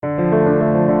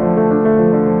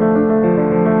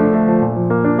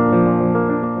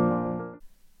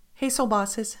Soul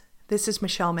Bosses. This is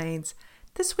Michelle Maines.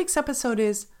 This week's episode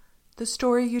is The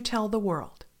Story You Tell the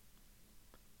World.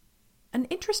 An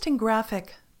interesting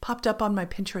graphic popped up on my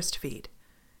Pinterest feed.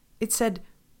 It said,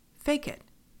 "Fake it.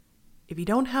 If you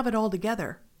don't have it all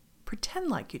together, pretend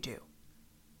like you do.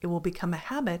 It will become a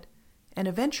habit and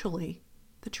eventually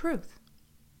the truth."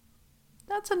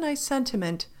 That's a nice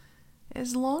sentiment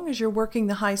as long as you're working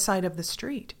the high side of the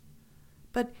street.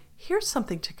 But here's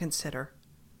something to consider.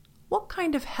 What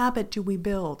kind of habit do we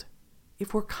build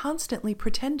if we're constantly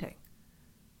pretending?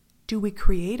 Do we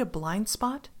create a blind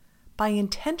spot by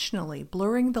intentionally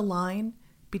blurring the line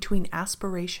between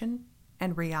aspiration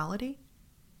and reality?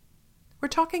 We're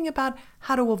talking about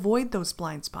how to avoid those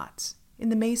blind spots in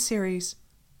the May series,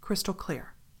 Crystal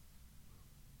Clear.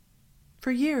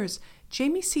 For years,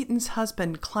 Jamie Seaton's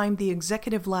husband climbed the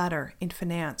executive ladder in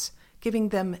finance, giving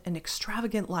them an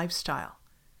extravagant lifestyle.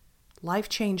 Life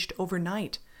changed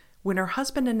overnight when her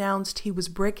husband announced he was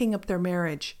breaking up their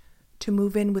marriage to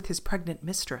move in with his pregnant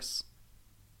mistress.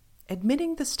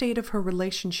 Admitting the state of her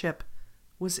relationship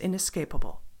was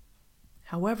inescapable.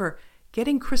 However,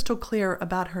 getting crystal clear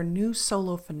about her new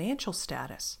solo financial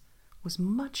status was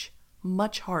much,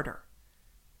 much harder.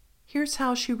 Here's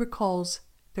how she recalls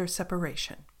their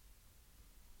separation.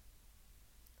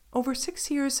 Over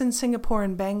 6 years in Singapore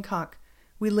and Bangkok,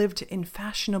 we lived in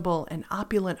fashionable and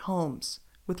opulent homes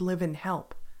with live-in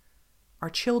help. Our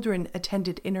children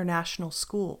attended international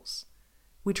schools.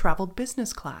 We traveled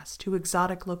business class to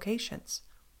exotic locations.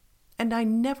 And I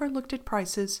never looked at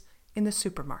prices in the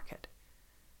supermarket.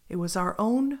 It was our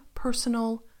own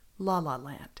personal la-la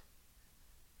land.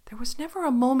 There was never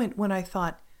a moment when I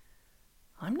thought,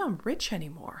 I'm not rich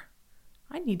anymore.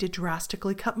 I need to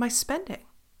drastically cut my spending.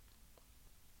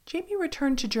 Jamie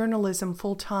returned to journalism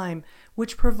full-time,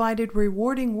 which provided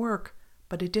rewarding work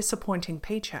but a disappointing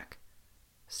paycheck.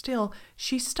 Still,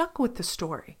 she stuck with the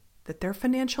story that their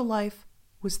financial life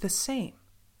was the same.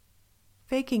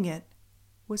 Faking it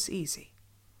was easy.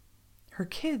 Her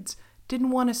kids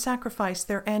didn't want to sacrifice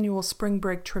their annual spring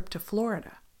break trip to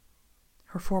Florida.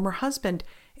 Her former husband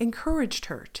encouraged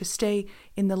her to stay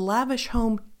in the lavish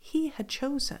home he had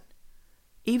chosen,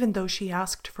 even though she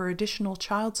asked for additional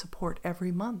child support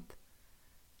every month.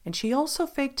 And she also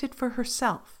faked it for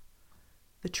herself.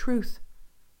 The truth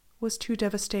was too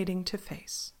devastating to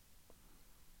face.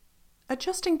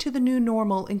 Adjusting to the new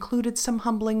normal included some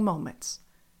humbling moments.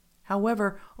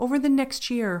 However, over the next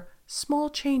year,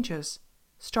 small changes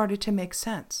started to make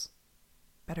sense.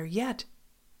 Better yet,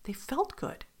 they felt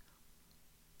good.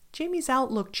 Jamie's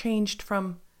outlook changed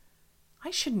from, I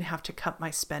shouldn't have to cut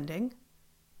my spending,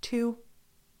 to,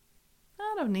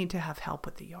 I don't need to have help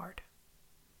with the yard.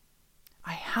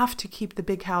 I have to keep the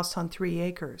big house on 3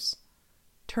 acres.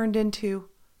 Turned into,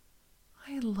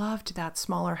 I loved that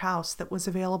smaller house that was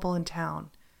available in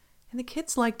town, and the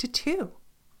kids liked it too.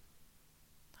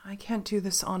 I can't do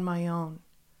this on my own.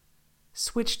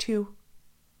 Switch to,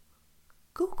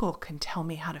 Google can tell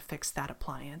me how to fix that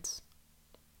appliance.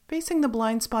 Facing the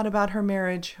blind spot about her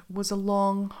marriage was a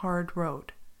long, hard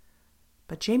road.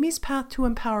 But Jamie's path to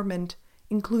empowerment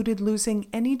included losing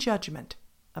any judgment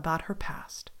about her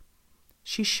past.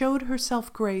 She showed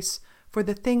herself grace for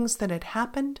the things that had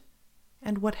happened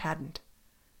and what hadn't.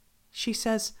 She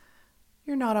says,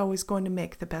 you're not always going to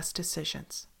make the best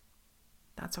decisions.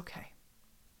 That's okay.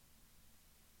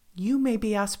 You may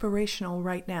be aspirational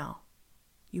right now.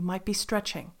 You might be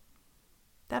stretching.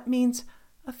 That means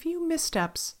a few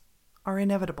missteps are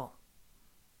inevitable.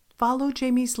 Follow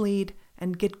Jamie's lead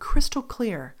and get crystal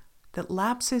clear that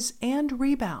lapses and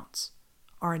rebounds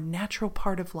are a natural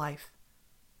part of life.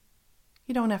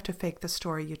 You don't have to fake the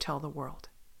story you tell the world.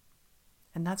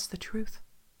 And that's the truth.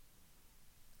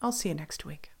 I'll see you next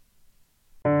week.